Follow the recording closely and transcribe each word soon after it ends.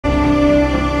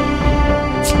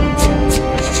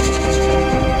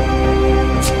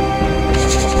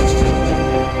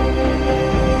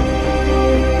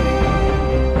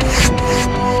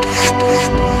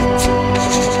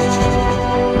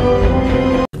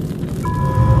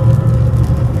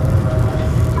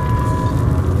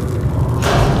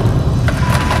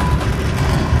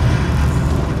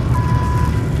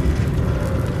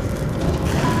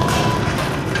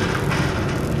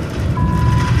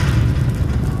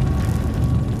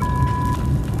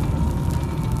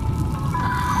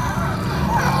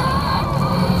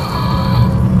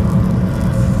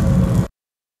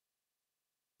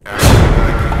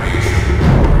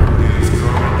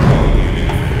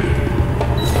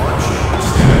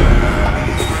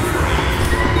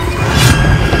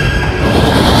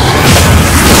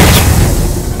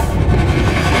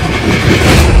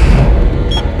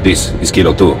This is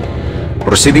Kilo 2.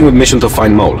 Proceeding with mission to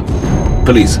find Mole.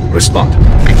 Please respond.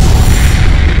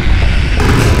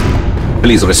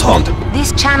 Please respond.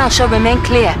 This channel should remain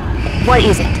clear. What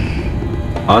is it?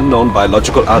 Unknown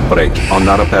biological outbreak on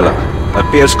Narapella.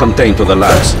 Appears contained to the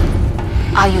labs.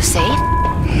 Are you safe?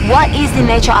 What is the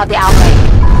nature of the outbreak?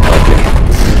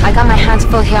 Okay. I got my hands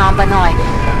full here on Banoi,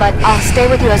 but I'll stay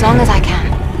with you as long as I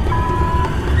can.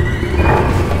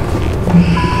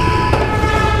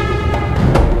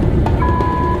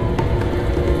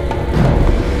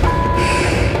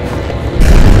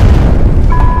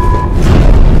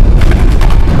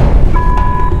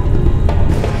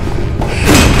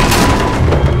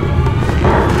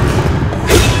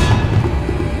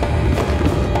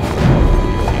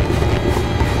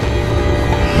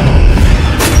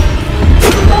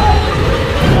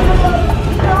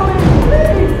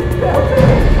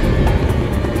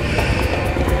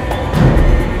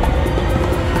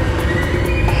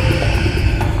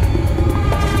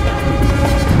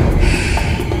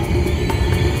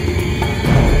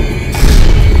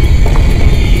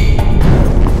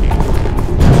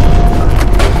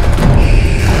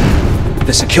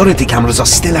 The security cameras are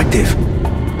still active.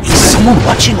 Is someone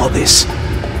watching all this?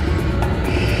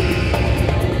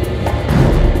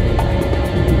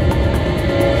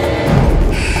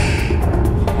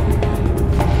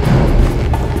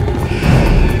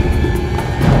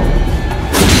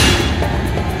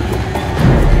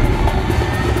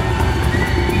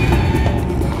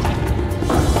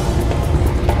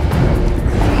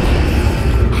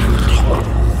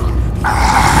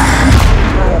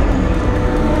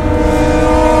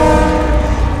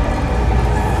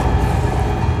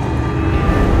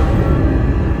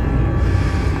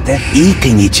 They're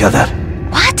eating each other.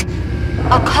 What?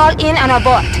 I'll call in and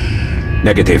abort.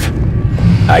 Negative.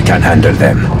 I can handle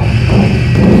them.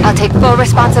 I'll take full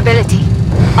responsibility.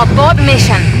 Abort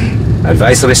mission.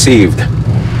 Advice received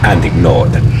and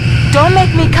ignored. Don't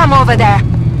make me come over there.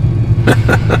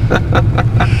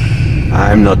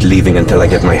 I'm not leaving until I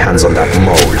get my hands on that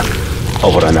mole.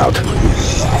 Over and out.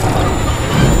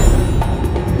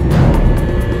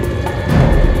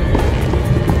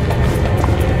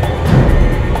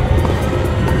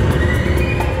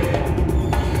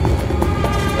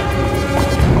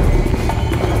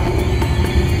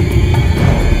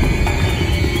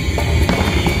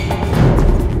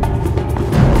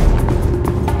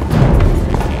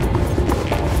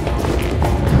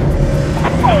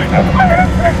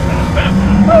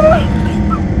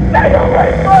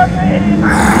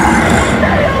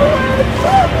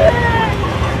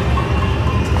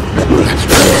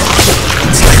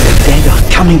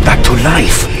 Coming back to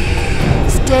life.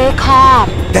 Stay calm.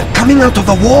 They're coming out of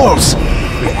the walls.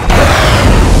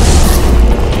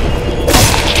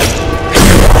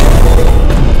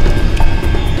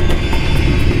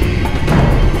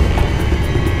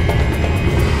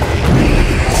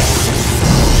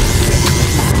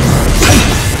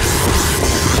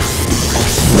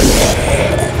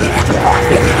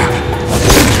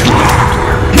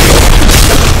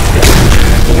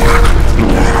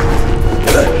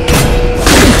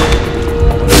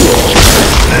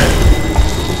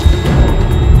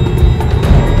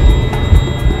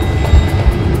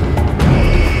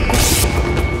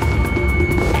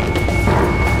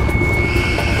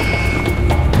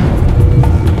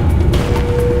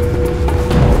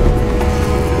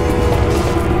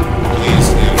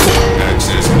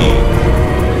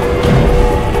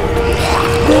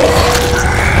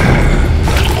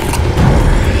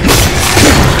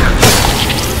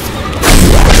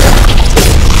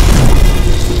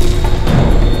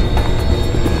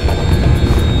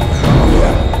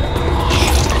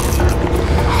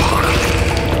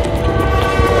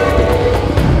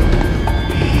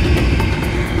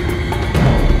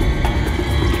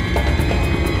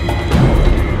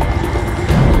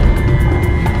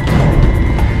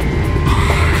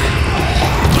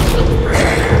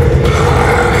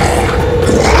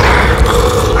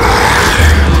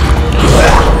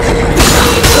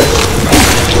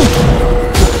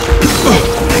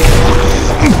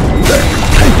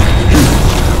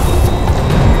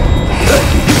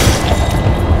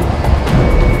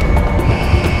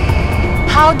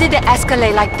 How did it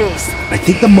escalate like this? I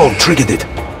think the mole triggered it,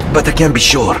 but I can't be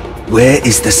sure. Where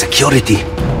is the security?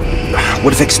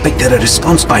 Would have expected a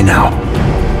response by now.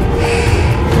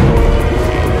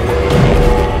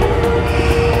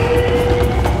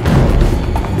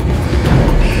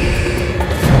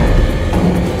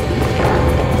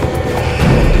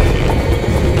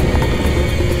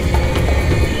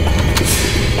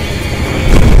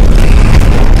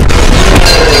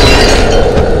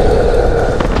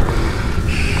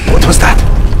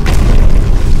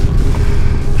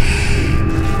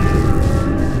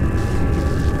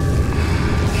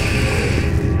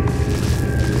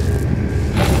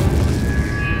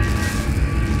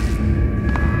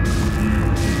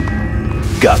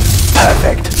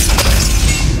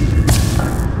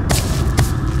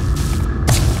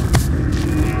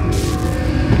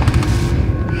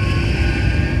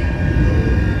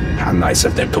 nice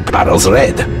of them to barrels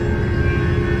red.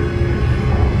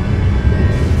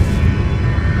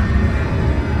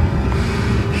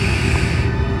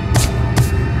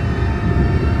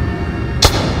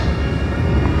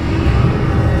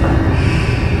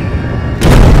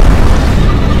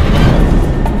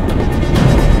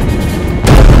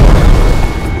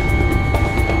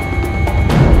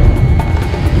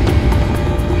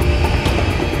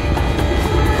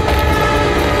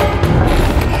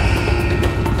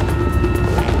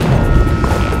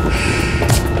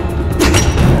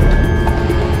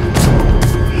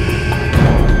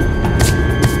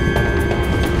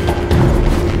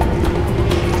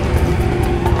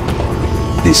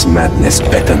 This madness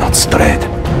better not spread.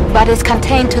 But it's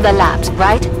contained to the labs,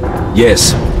 right?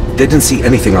 Yes. Didn't see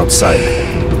anything outside.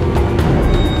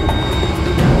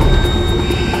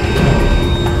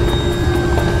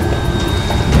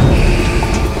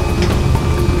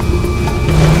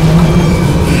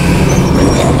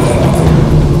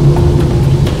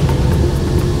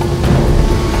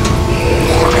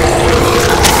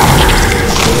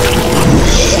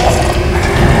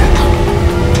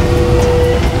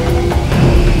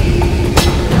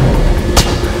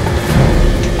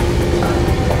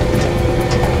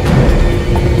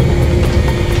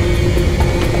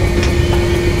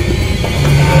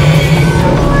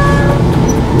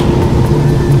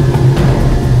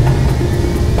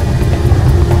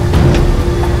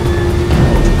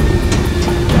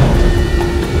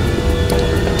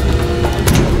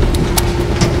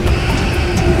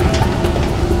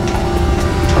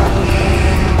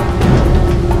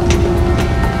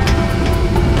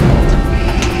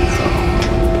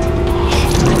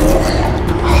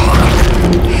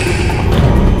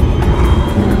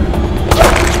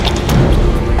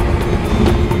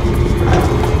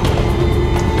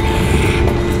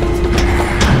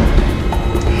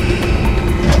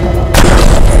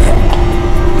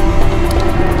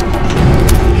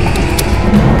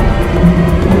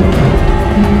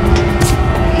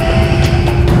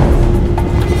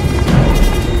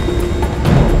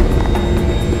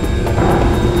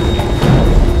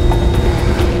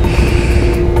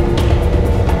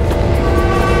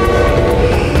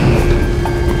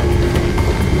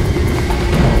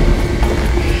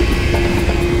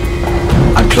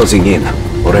 Closing in.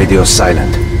 Radio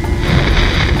silent.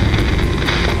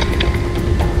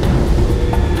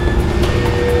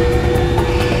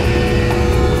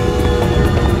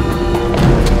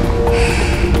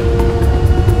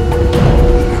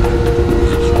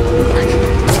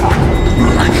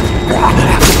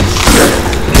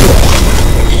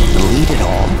 Delete it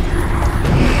all.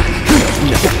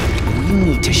 No, we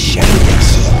need to share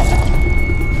this.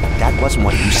 That wasn't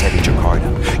what you said in Jakarta.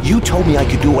 You told me I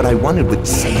could do what I wanted with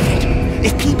Save It.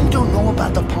 If people don't know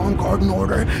about the Palm Garden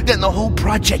Order, then the whole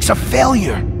project's a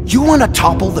failure. You want to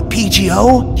topple the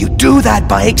PGO? You do that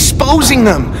by exposing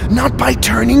them, not by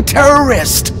turning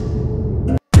terrorist. Who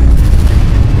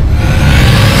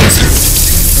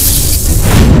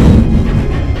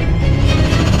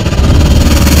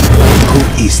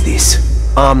is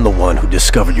this? I'm the one who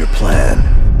discovered your plan.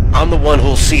 I'm the one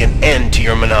who'll see an end to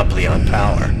your monopoly on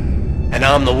power. And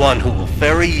I'm the one who will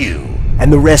ferry you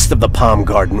and the rest of the Palm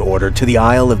Garden Order to the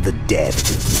Isle of the Dead.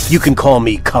 You can call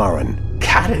me Karen.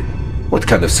 Karen? What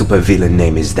kind of supervillain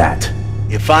name is that?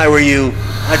 If I were you,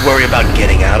 I'd worry about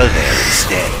getting out of there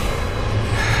instead.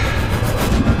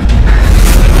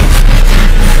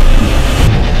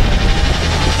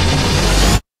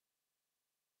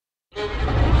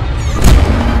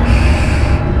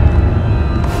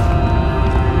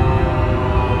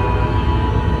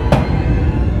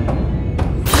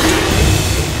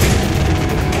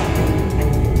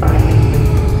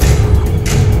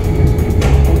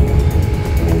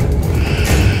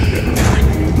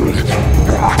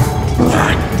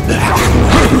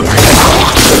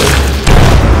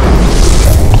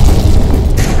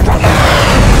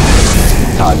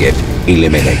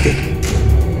 Eliminated.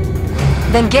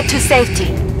 Then get to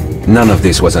safety. None of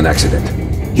this was an accident.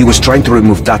 He was trying to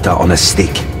remove data on a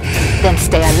stick. Then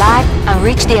stay alive and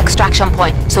reach the extraction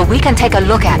point so we can take a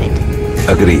look at it.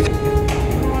 Agreed.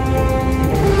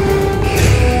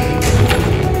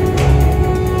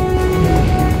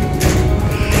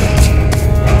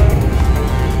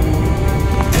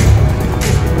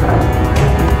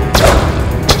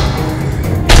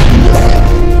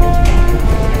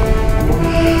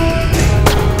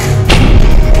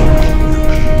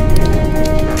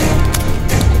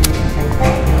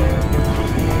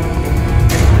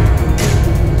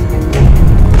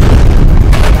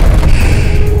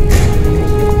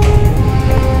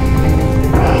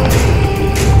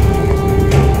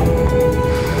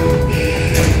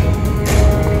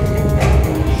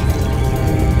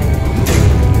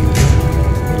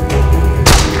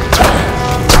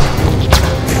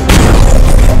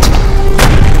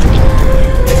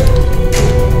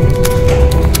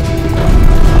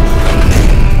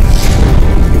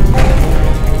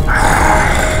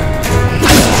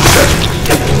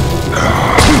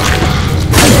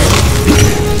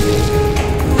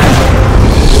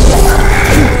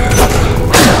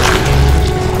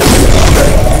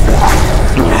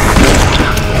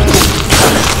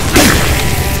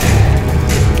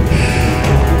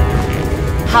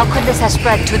 of this has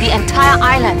spread to the entire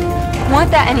island.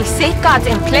 Weren't there any safeguards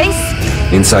in place?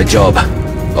 Inside job.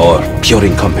 Or pure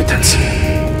incompetence.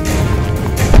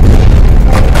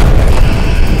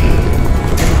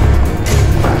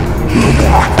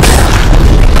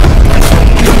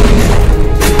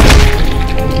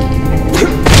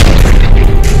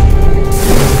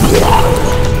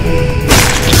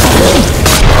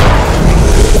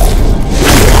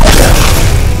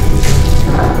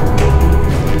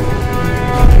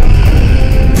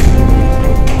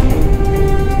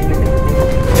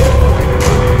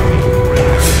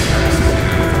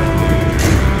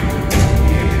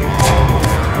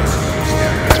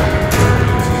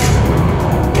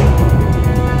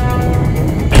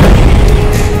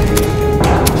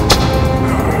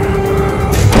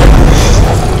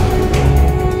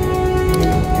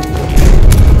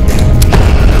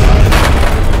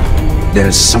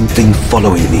 There's something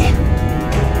following me.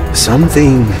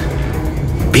 Something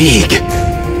big.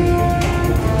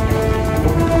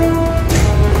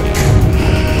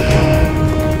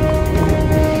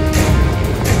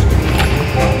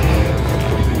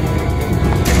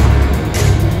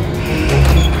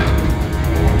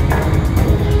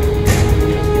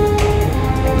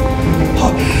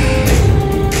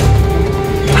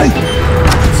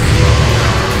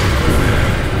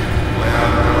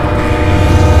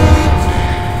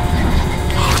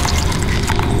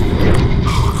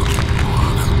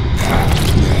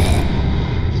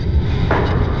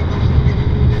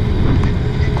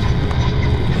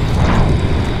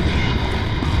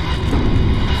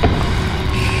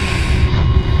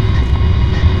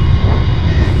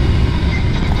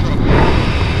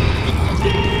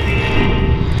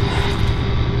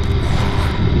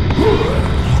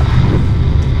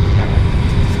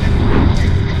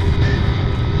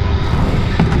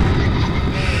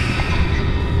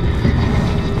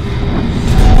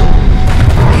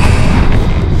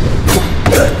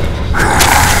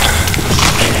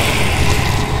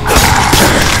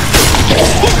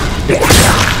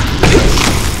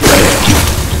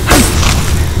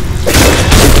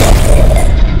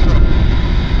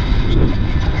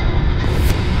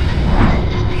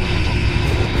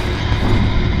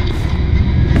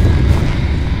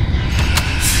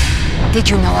 Did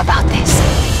you know about this?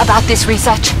 About this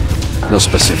research? No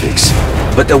specifics.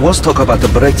 But there was talk about a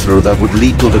breakthrough that would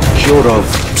lead to the cure of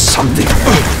something.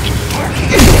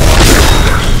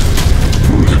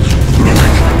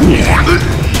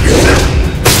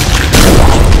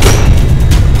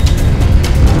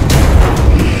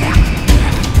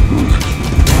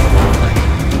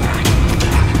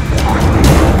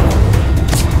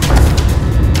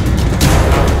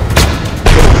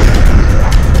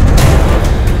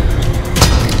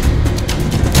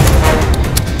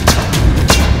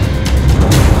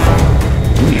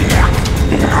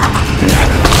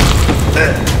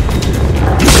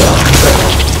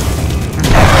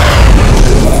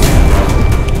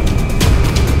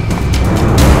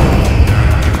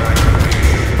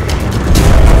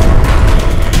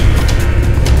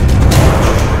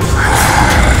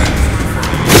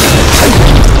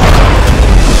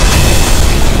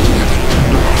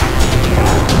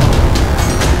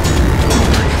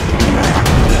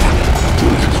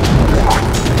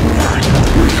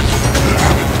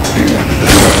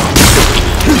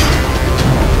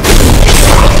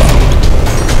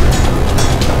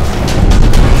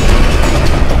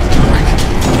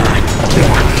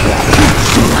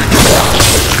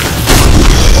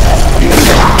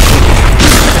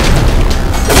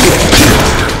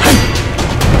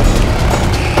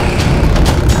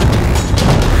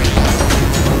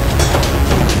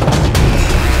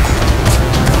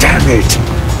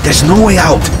 There's no way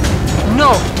out.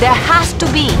 No, there has to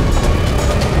be.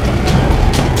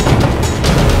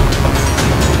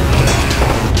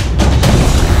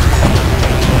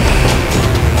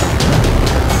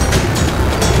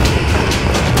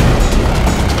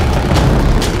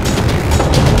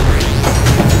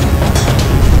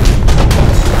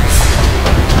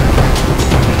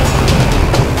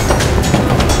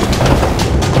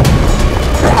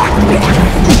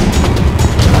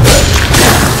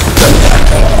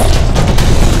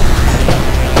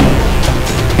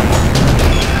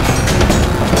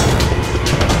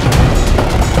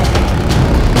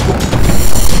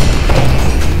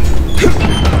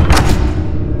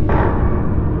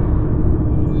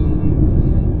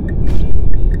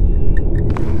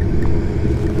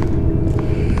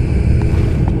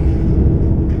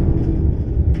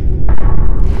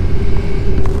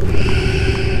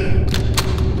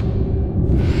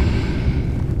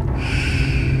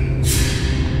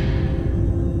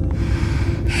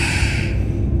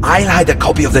 I'll hide a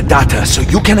copy of the data so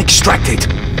you can extract it.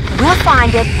 We'll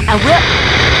find it, and we'll...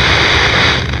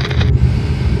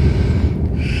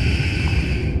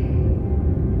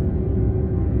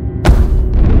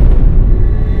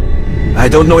 I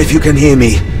don't know if you can hear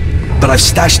me, but I've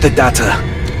stashed the data.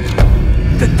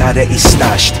 The data is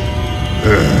stashed.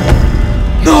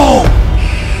 No!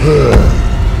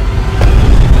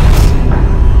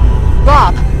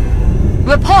 Rob,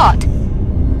 report!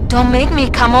 Don't make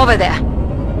me come over there.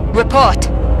 Report.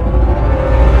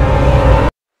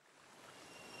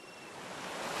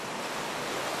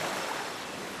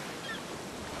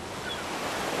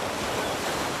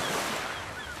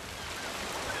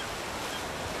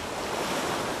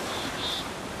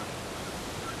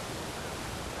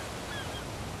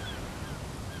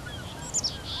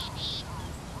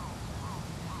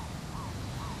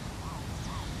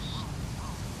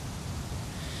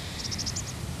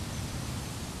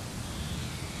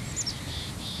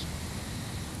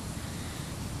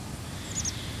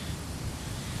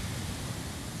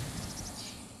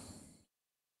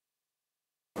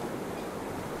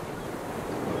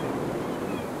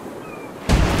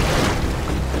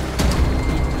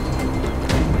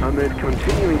 Amid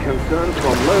continuing concerns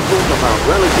from locals about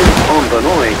relatives on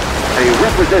Vanoy, a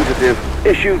representative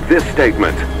issued this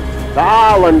statement. The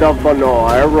island of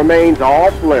Vanoy remains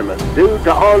off limits due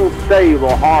to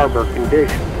unstable harbor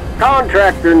conditions.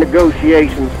 Contractor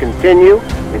negotiations continue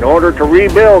in order to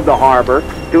rebuild the harbor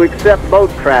to accept boat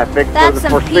traffic for That's the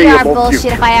some PR foreseeable bullshit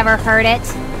future. if I ever heard it.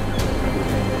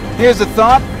 Here's a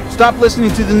thought. Stop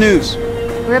listening to the news.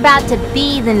 We're about to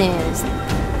be the news.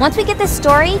 Once we get this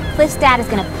story, Cliff's dad is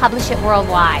gonna publish it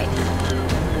worldwide.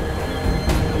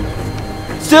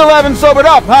 Still haven't sobered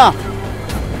up, huh?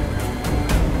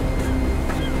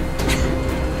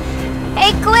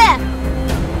 Hey, Cliff!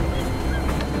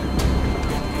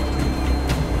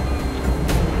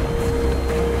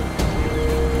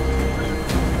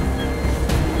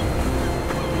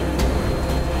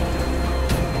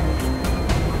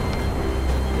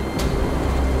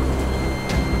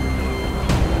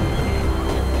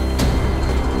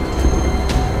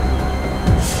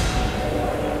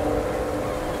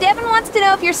 Devin wants to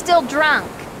know if you're still drunk.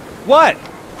 What?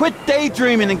 Quit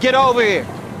daydreaming and get over here.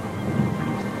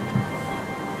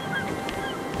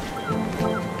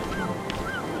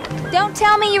 Don't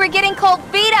tell me you were getting cold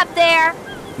feet up there.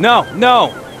 No.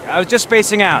 I was just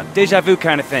spacing out. Deja vu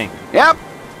kind of thing. Yep.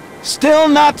 Still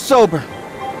not sober.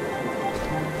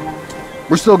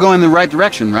 We're still going in the right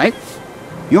direction, right?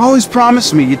 You always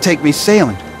promised me you'd take me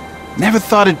sailing. Never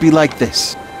thought it'd be like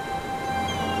this.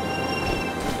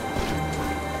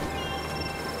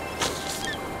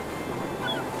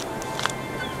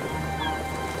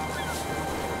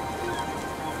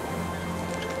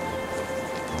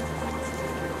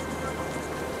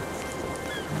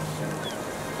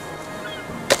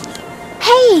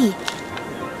 Hey!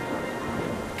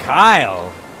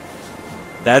 Kyle?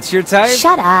 That's your type?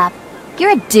 Shut up.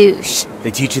 You're a douche.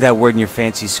 They teach you that word in your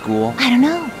fancy school? I don't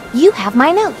know. You have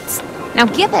my notes. Now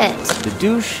give it. The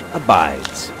douche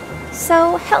abides.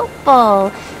 So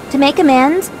helpful. To make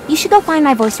amends, you should go find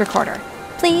my voice recorder.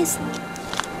 Please?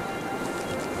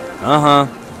 Uh-huh.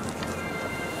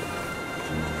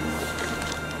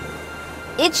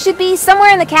 It should be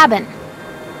somewhere in the cabin.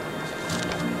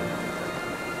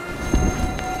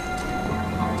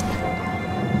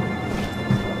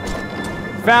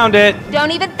 Found it. Don't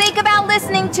even think about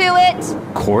listening to it.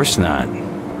 Of course not.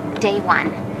 Day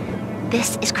 1.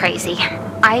 This is crazy.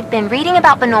 I've been reading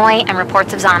about Vanoy and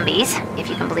reports of zombies, if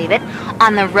you can believe it,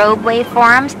 on the Roguewave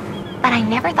forums, but I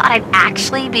never thought I'd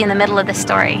actually be in the middle of this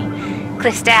story.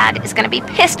 Cliff's dad is gonna be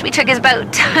pissed we took his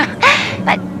boat.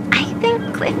 But I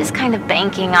think Cliff is kind of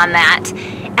banking on that.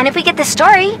 And if we get this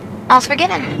story, all's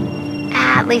forgiven.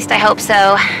 At least I hope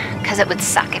so, because it would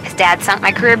suck if his dad sunk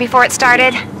my career before it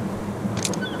started.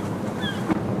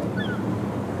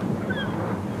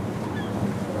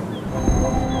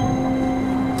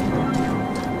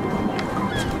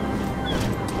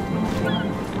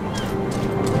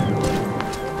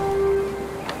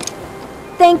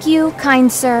 Thank you,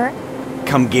 kind sir.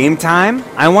 Come game time,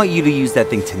 I want you to use that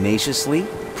thing tenaciously,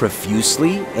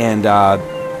 profusely, and,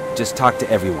 just talk to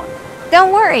everyone.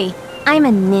 Don't worry. I'm a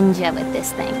ninja with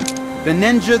this thing. The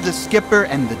ninja, the skipper,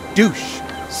 and the douche.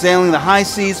 Sailing the high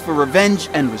seas for revenge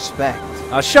and respect.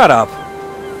 Shut up.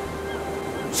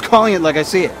 Just calling it like I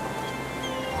see it.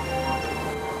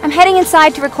 I'm heading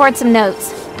inside to record some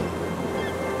notes.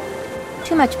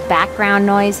 Too much background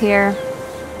noise here.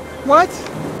 What?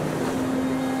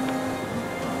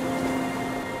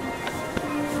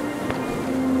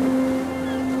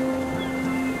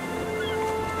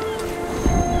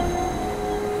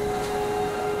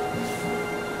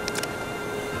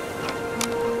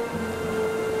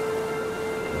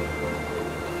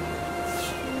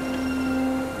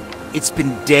 It's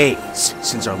been days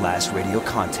since our last radio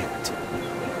contact.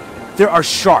 There are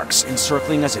sharks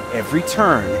encircling us at every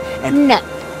turn, and... No.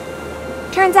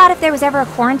 Turns out if there was ever a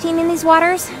quarantine in these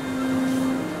waters,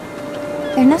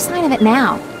 there's no sign of it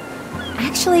now.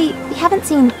 Actually, we haven't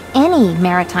seen any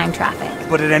maritime traffic.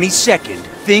 But at any second,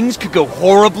 things could go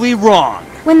horribly wrong.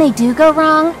 When they do go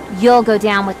wrong, you'll go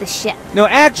down with the ship. No,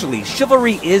 actually,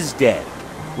 chivalry is dead.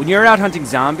 When you're out hunting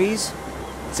zombies,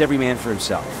 it's every man for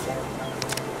himself.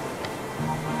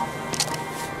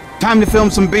 Time to film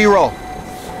some B-roll.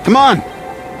 Come on!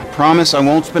 I promise I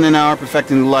won't spend an hour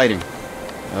perfecting the lighting.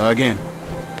 Again.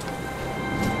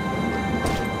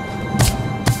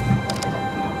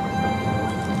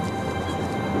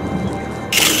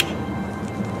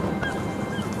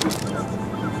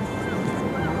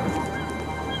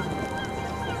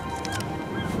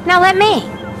 Now let me.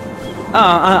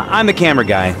 I'm the camera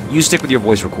guy. You stick with your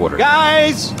voice recorder.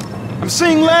 Guys! I'm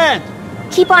seeing land!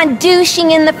 Keep on douching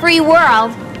in the free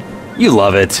world. You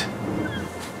love it.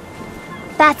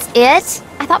 That's it?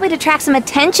 I thought we'd attract some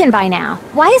attention by now.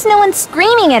 Why is no one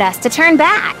screaming at us to turn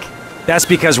back? That's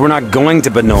because we're not going to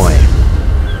Benoit.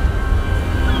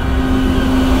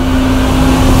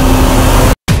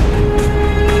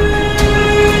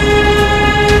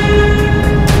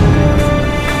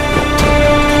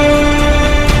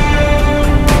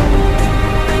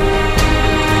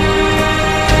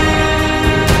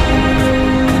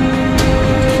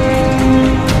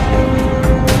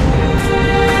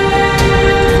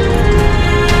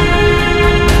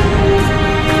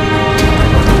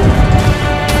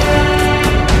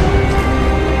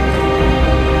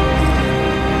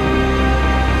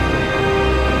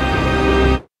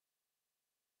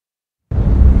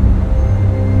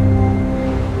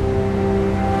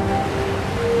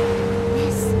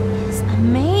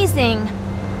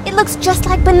 It looks just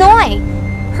like Benoit.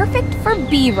 Perfect for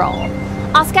B-roll.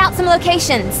 I'll scout some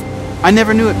locations. I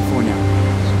never knew it before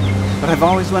now, but I've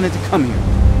always wanted to come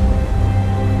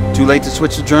here. Too late to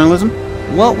switch to journalism?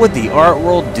 What would the art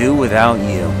world do without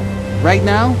you? Right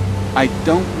now, I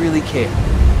don't really care.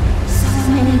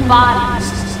 So many bodies.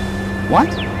 What?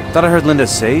 Thought I heard Linda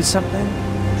say something?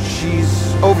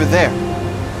 She's over there.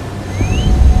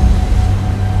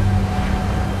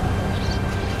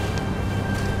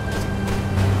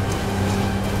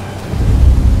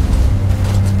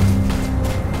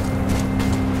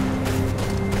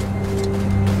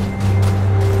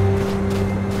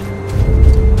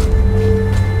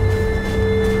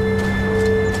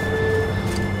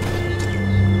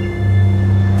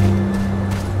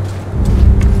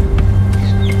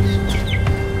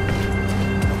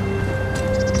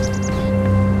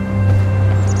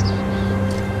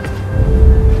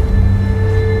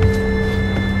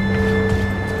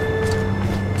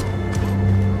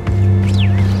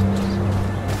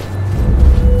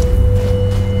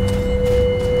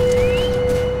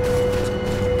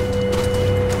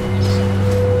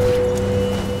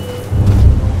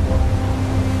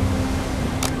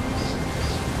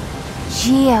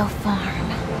 Geofarm.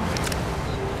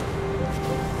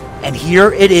 And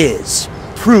here it is.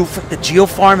 Proof that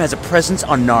Geofarm has a presence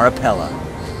on Narapella.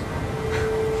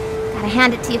 Gotta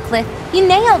hand it to you, Cliff. You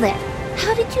nailed it.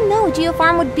 How did you know a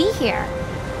geofarm would be here?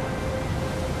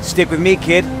 Stick with me,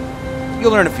 kid.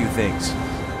 You'll learn a few things.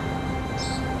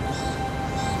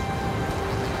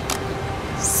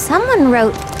 Someone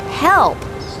wrote, help.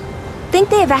 Think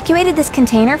they evacuated this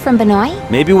container from Benoit?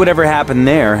 Maybe whatever happened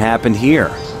there happened here.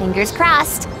 Fingers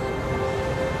crossed.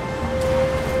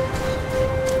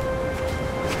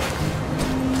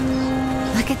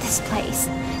 Look at this place.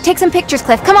 Take some pictures,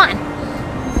 Cliff. Come on.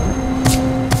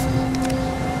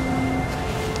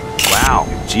 Wow,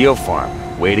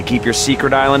 Geofarm. Way to keep your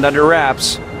secret island under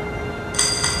wraps.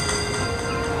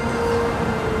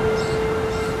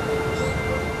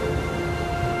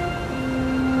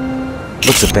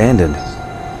 Looks abandoned.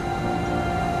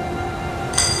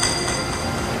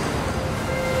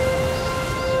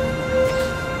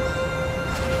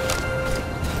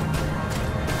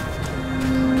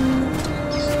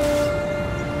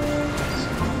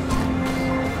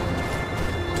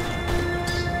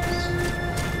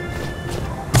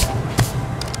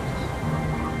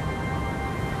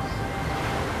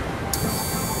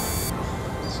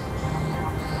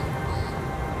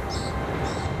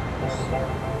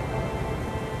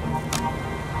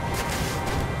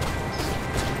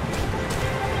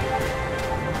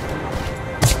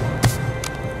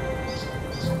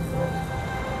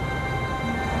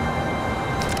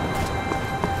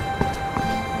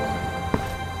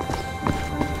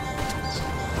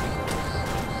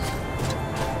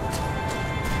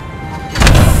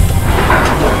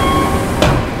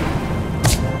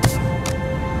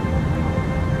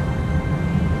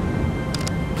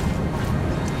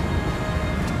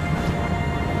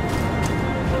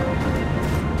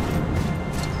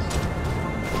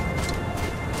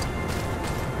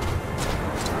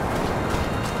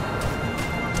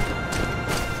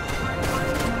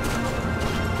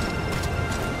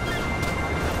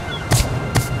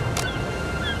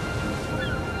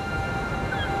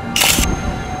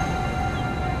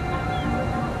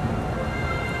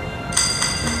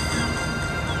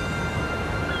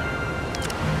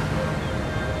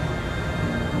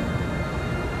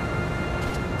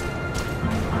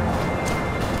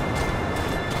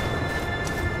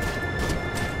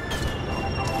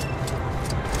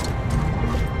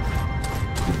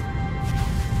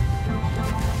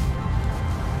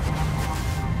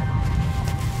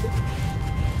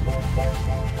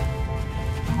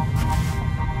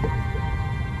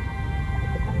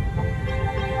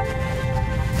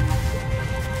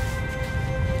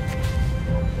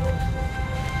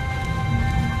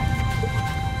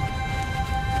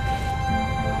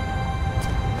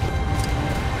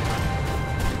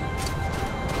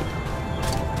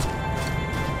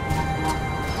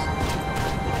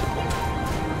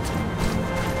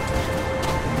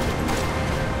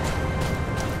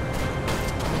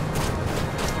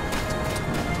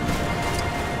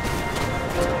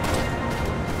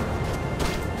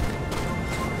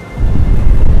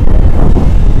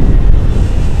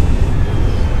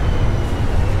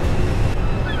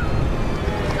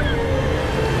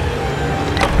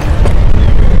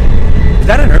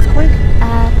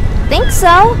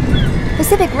 so?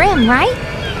 Pacific Rim, right?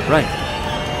 Right.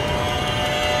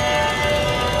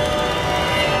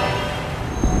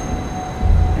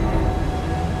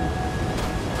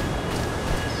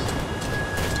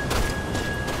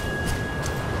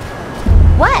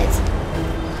 What?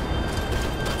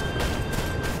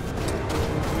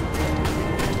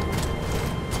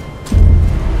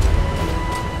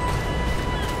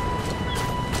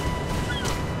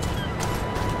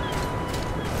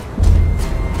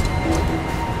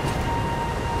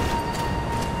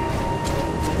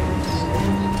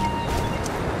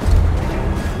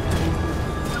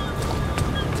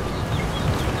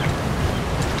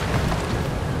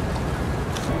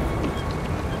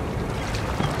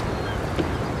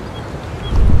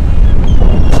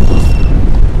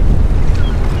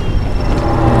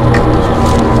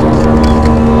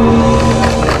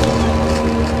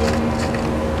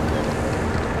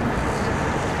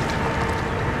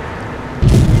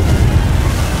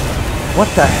 What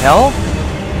the hell?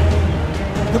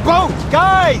 The boat!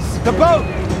 Guys! The boat!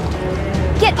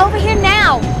 Get over here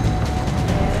now!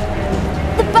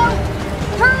 The boat!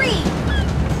 Hurry!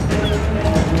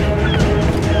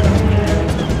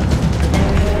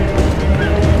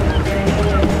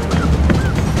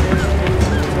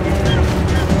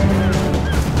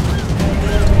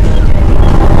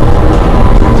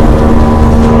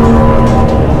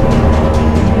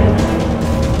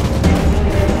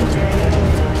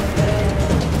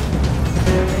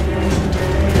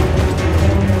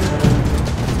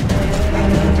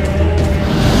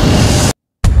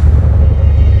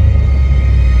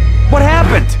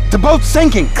 The boat's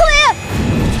sinking!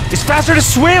 Cliff! It's faster to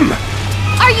swim!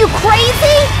 Are you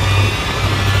crazy?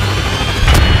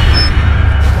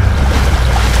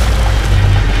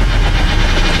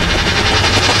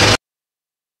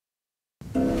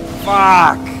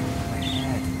 Fuck!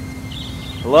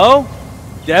 Hello?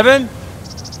 Devin?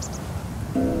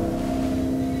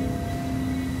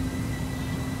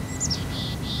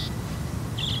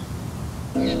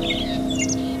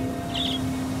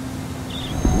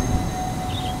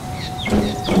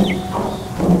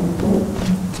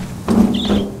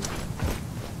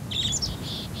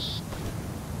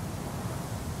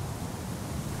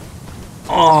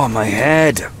 Oh, my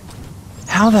head.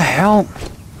 How the hell?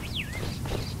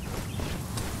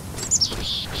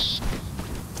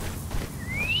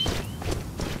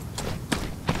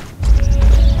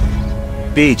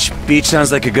 Beach. Beach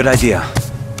sounds like a good idea.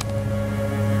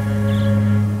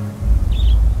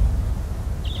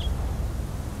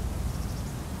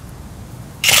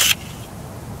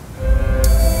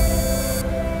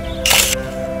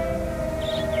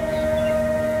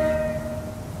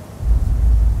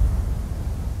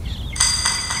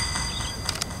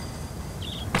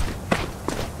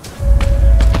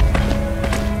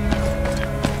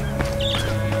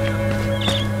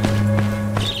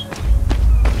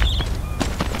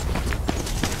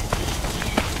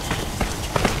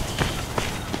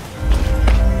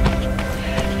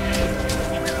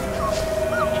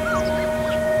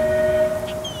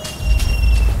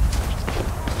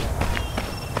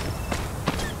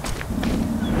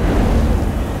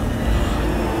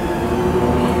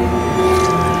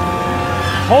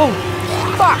 Holy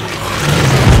fuck!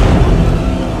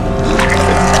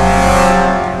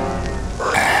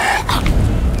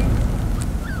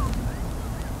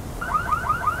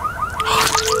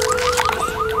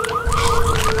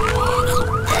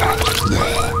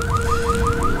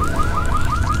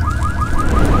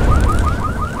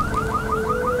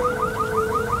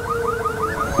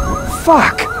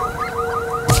 Fuck!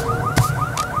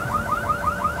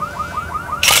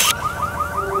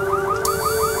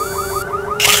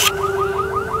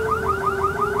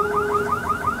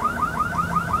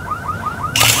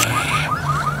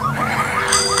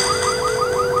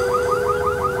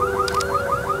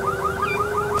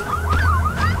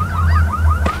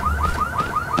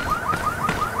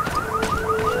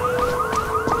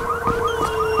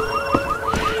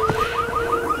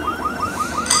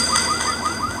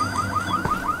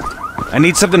 I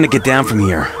need something to get down from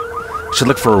here. Should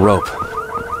look for a rope.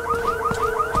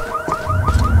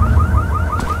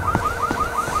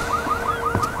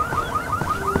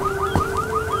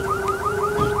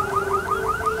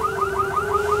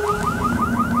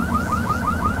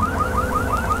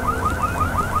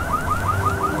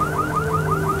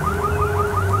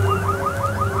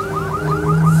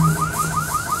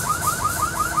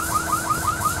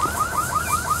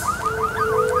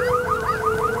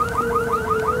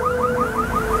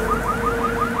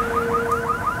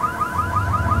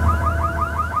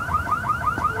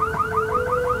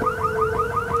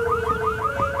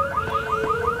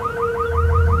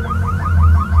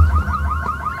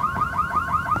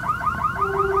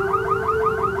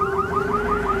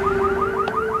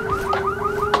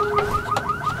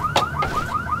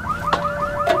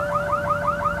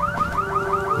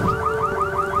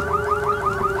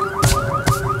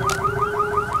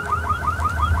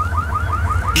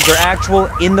 They're actual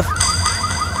in the...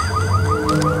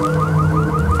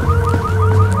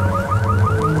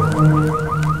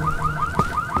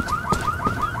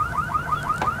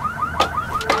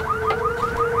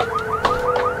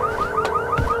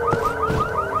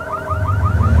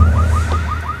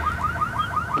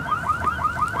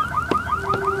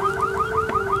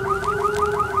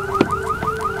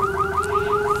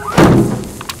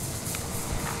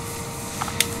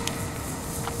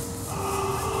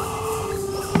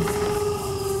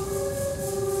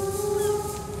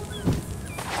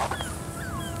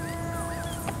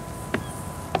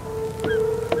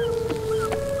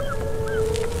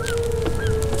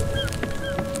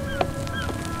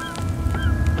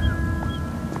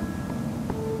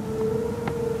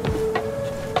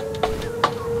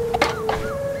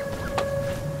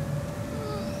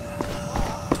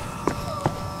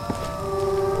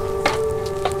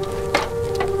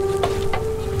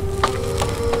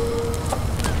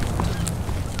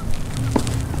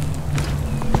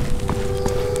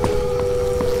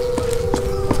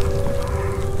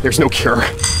 There's no cure.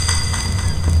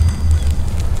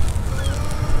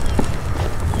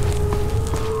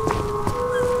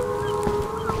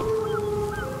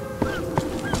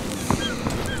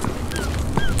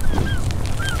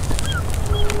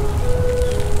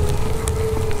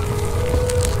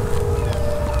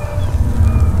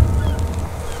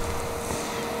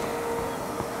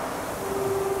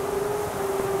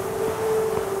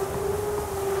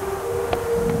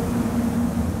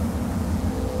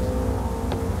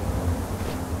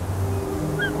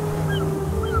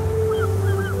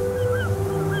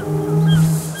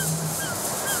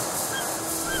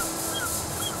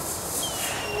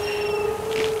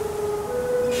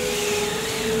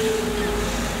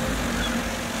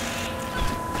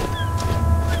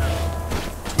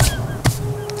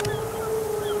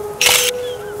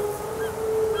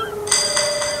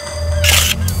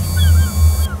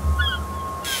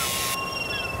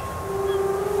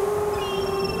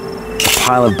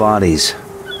 Pile of bodies.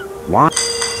 Why?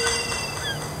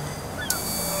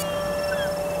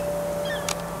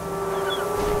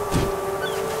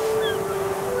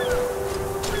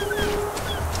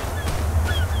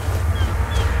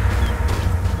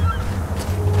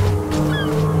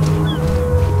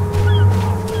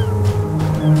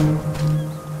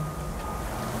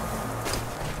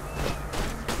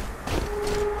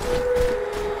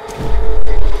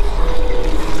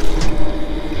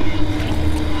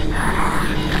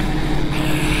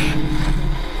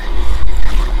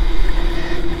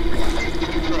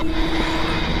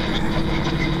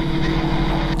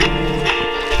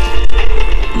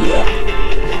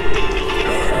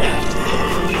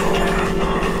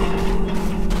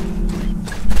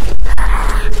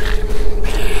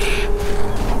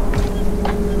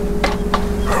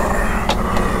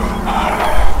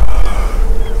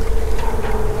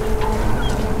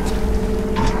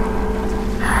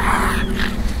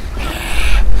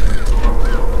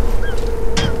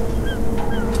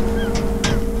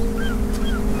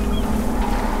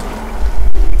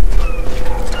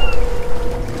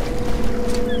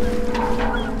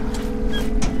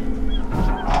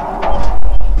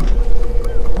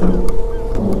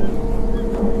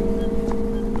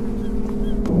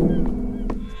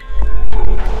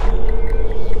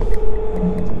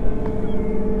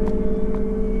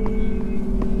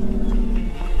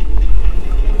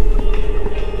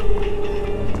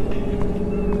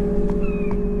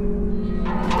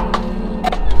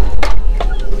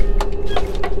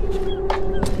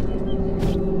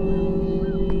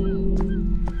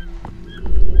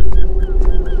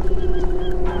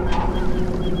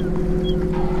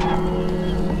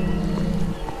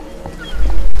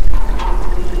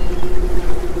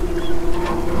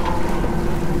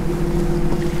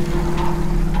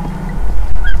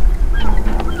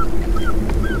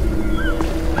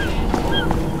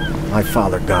 My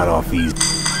father got off easy.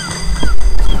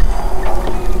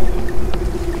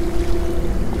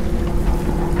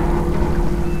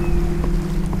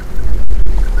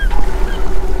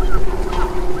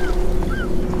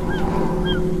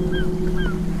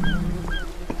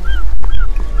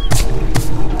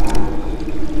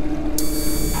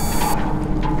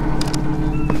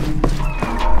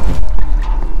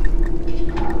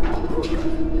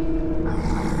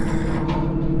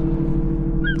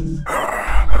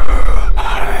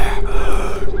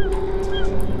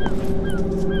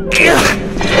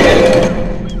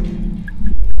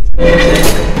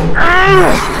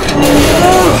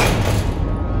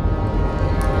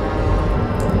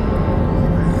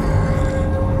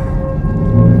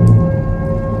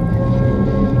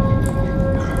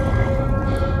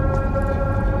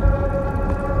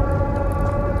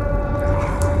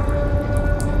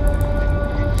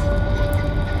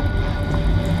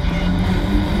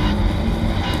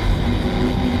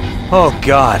 Oh,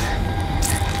 God.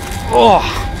 Oh.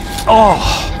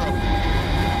 Oh.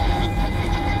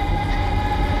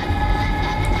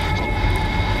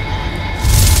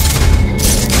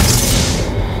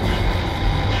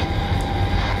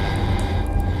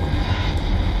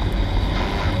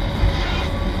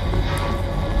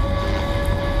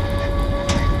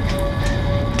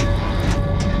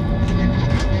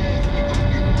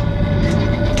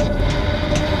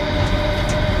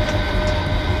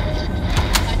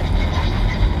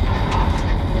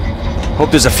 Hope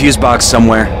there's a fuse box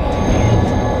somewhere.